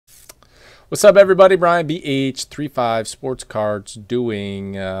What's up, everybody? Brian BH35 Sports Cards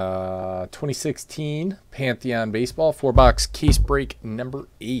doing 2016 Pantheon Baseball 4-box case break number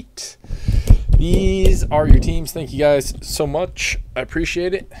 8. These are your teams. Thank you guys so much. I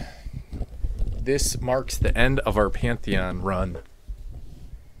appreciate it. This marks the end of our Pantheon run.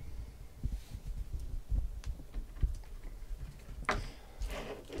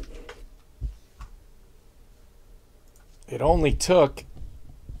 It only took...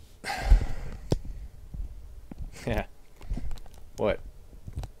 yeah. What?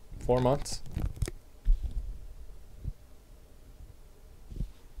 4 months?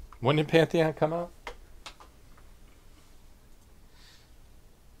 When did Pantheon come out?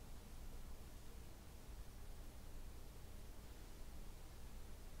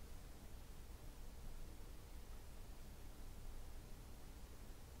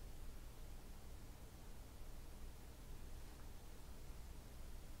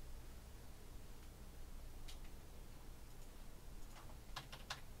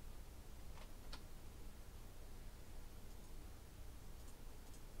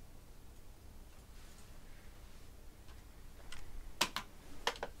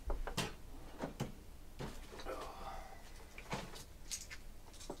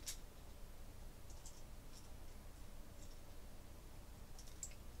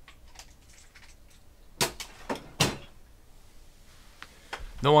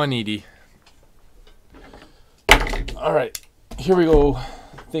 No unneedy. All right, here we go.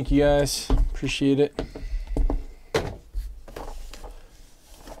 Thank you guys. Appreciate it.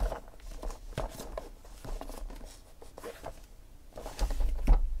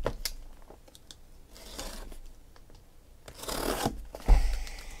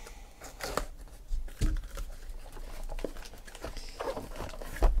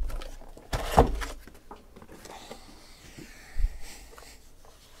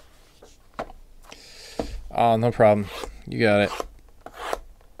 Oh, no problem. You got it.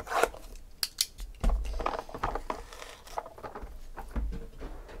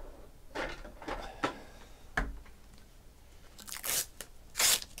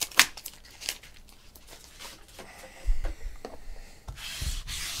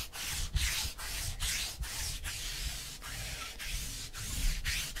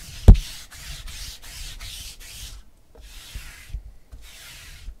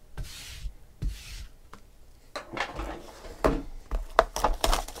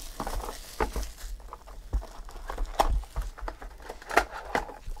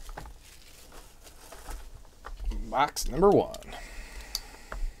 Box number 1.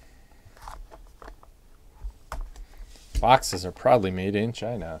 Boxes are probably made in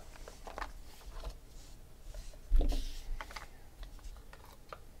China.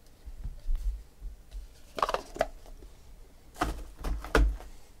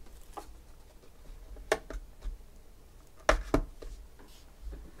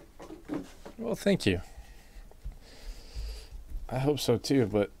 Well, thank you. I hope so too,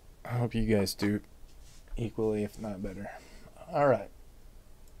 but I hope you guys do equally, if not better. All right,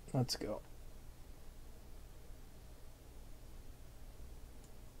 let's go.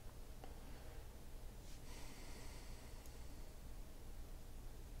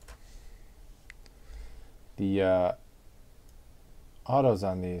 The autos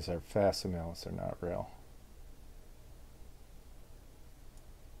on these are facsimils, they're not real.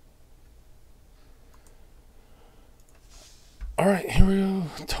 All right, here we go.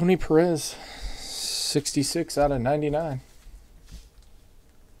 Tony Perez. 66 out of 99.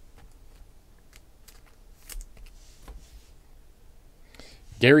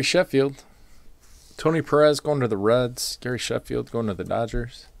 Gary Sheffield. Tony Perez going to the Reds. Gary Sheffield going to the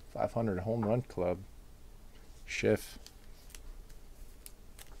Dodgers. 500 home run club. Schiff.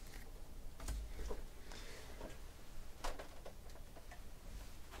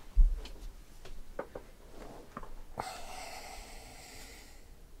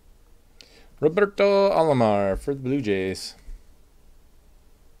 Roberto Alomar for the Blue Jays.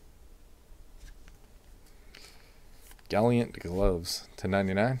 Gallant gloves to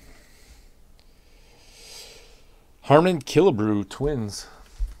 99. Harmon Killebrew Twins.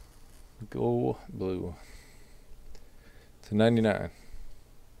 Go blue to 99.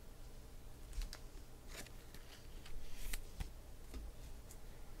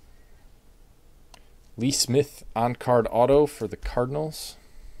 Lee Smith on-card auto for the Cardinals.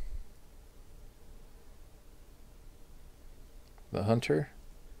 The Hunter.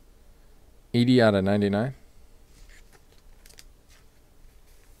 80 out of 99.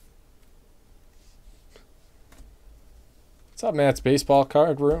 What's up, Matt's baseball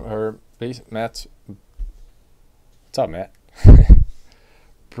card room? Or Matt's. What's up, Matt?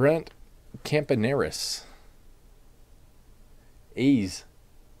 Brent Campaneris. A's.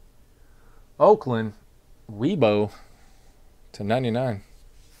 Oakland. Weibo to 99.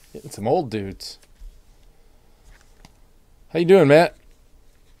 Getting some old dudes. How you doing, Matt?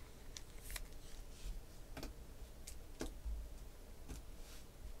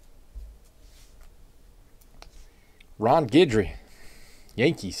 Ron Guidry.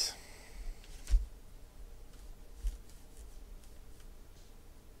 Yankees.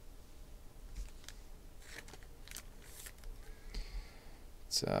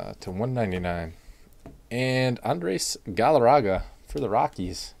 It's to 199. And Andres Galarraga for the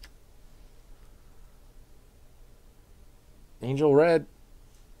Rockies. Angel Red.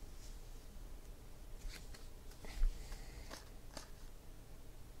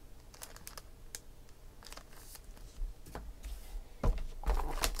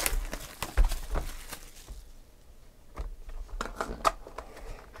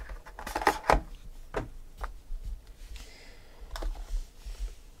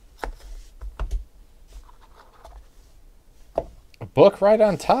 A book right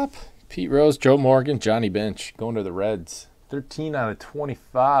on top. Pete Rose, Joe Morgan, Johnny Bench going to the Reds. 13 out of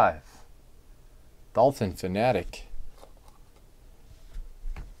 25. Dolphin Fanatic.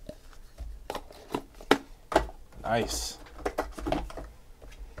 Nice.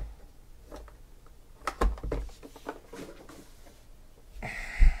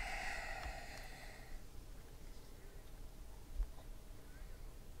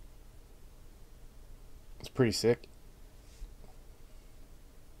 It's pretty sick.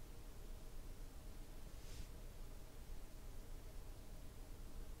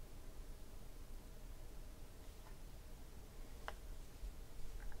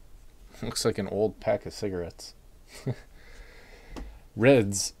 Looks like an old pack of cigarettes.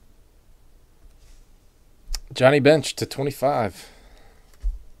 Reds. Johnny Bench to 25.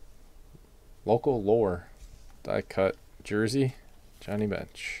 Local lore. Die cut jersey. Johnny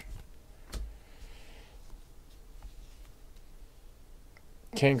Bench.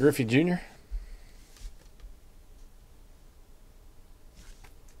 Ken Griffey Jr.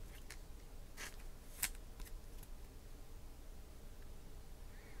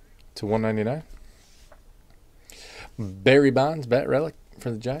 to 199. Barry Bonds, bat relic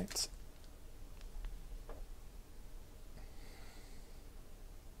for the Giants.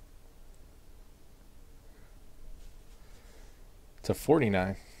 To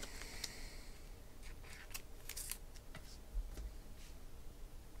 49.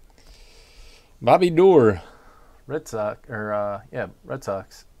 Bobby Doerr, Red Sox, Red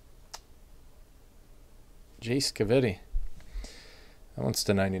Sox. Jace Cavetti. That one's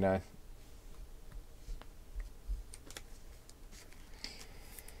to 99.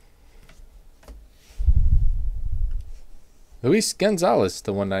 Luis Gonzalez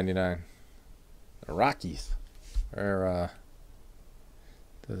to 199. The Rockies. Or,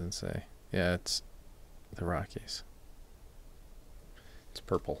 doesn't say. Yeah, it's the Rockies. It's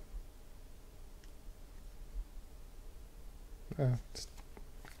purple. Let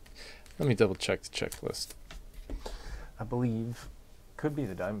me double check the checklist. I believe could be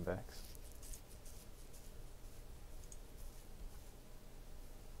the Diamondbacks.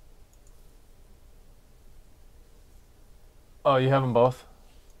 Oh, you have them both?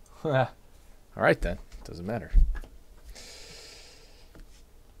 All right then. Doesn't matter.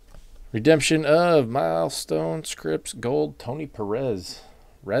 Redemption of Milestone Scripts Gold Tony Perez.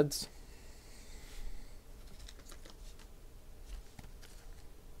 Reds.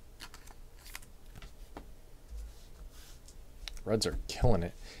 Reds are killing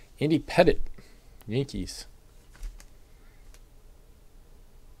it. Andy Pettit, Yankees.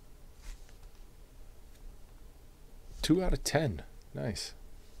 Two out of 10. Nice.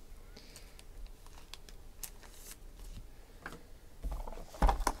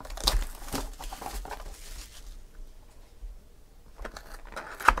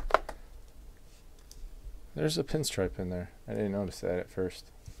 There's a pinstripe in there. I didn't notice that at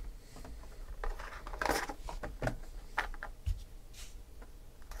first.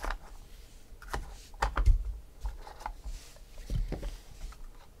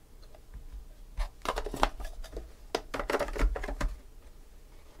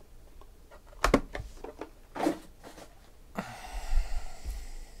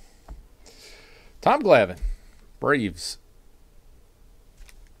 Tom Glavine, Braves.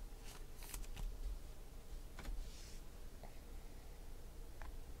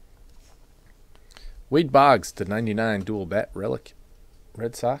 Wade Boggs to 99 dual bat relic.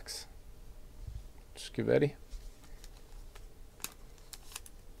 Red Sox. Scavetti.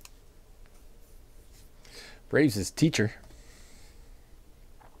 Braves' teacher.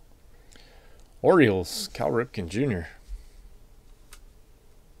 Orioles, Cal Ripken Jr.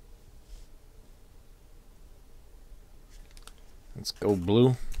 Let's go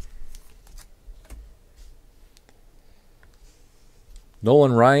blue.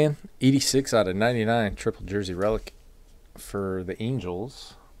 Nolan Ryan, 86 out of 99, triple jersey relic for the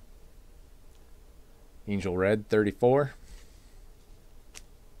Angels. Angel Red, 34.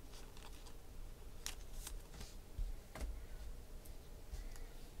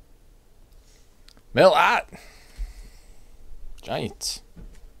 Mel Ott, Giants.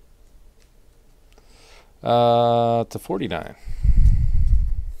 To 49.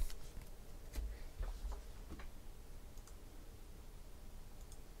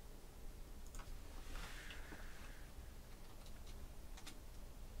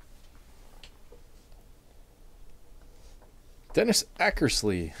 Dennis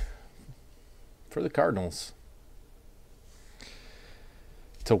Eckersley for the Cardinals.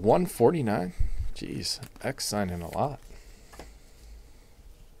 To 149. Jeez, X signing a lot.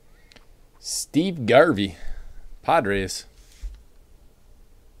 Steve Garvey, Padres.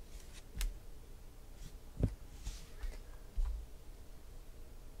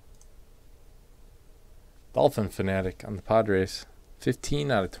 Dolphin fanatic on the Padres.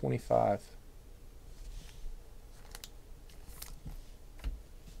 15 out of 25.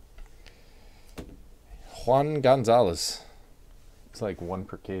 Juan Gonzalez. It's like one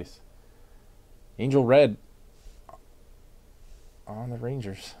per case. Angel Red on the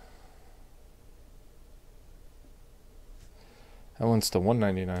Rangers. That one's to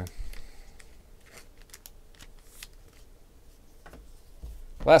 199.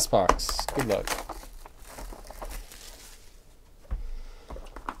 Last box. Good luck.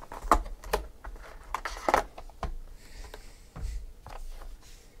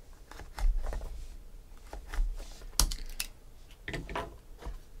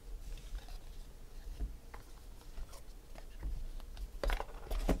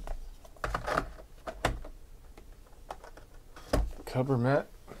 Cover Met.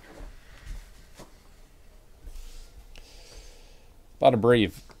 Bought a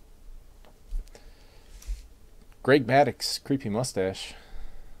Brave. Greg Maddux, creepy mustache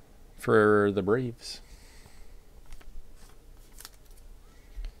for the Braves.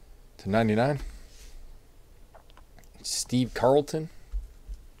 To 99. Steve Carlton.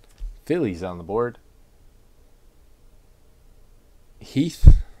 Phillies on the board.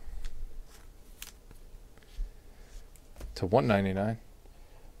 Heath. To 199.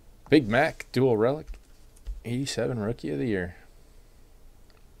 Big Mac, dual relic. 87 Rookie of the Year.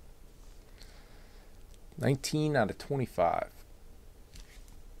 19 out of 25.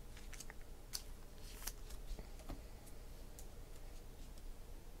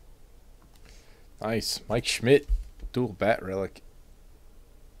 Nice. Mike Schmidt, dual bat relic.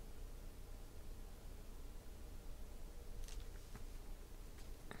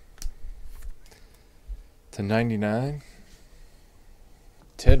 To 99.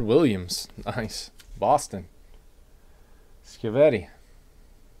 Ted Williams. Nice. Boston. Schiavetti.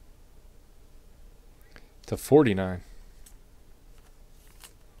 To 49.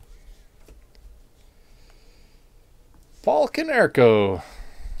 Paul Konerko.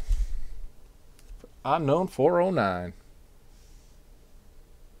 Unknown 409.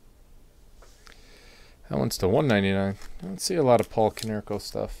 That one's to 199. I don't see a lot of Paul Konerko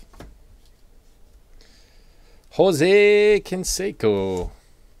stuff. Jose Canseco.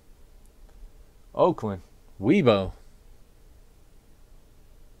 Oakland. Weibo.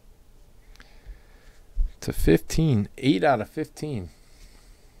 To 15. 8 out of 15.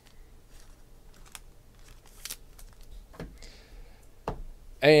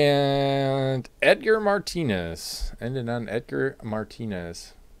 And Edgar Martinez. Ended on Edgar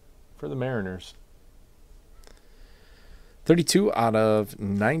Martinez for the Mariners. 32 out of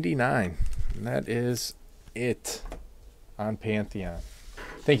 99. And that is it on Pantheon.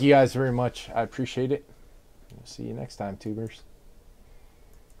 Thank you guys very much. I appreciate it. We'll see you next time, tubers.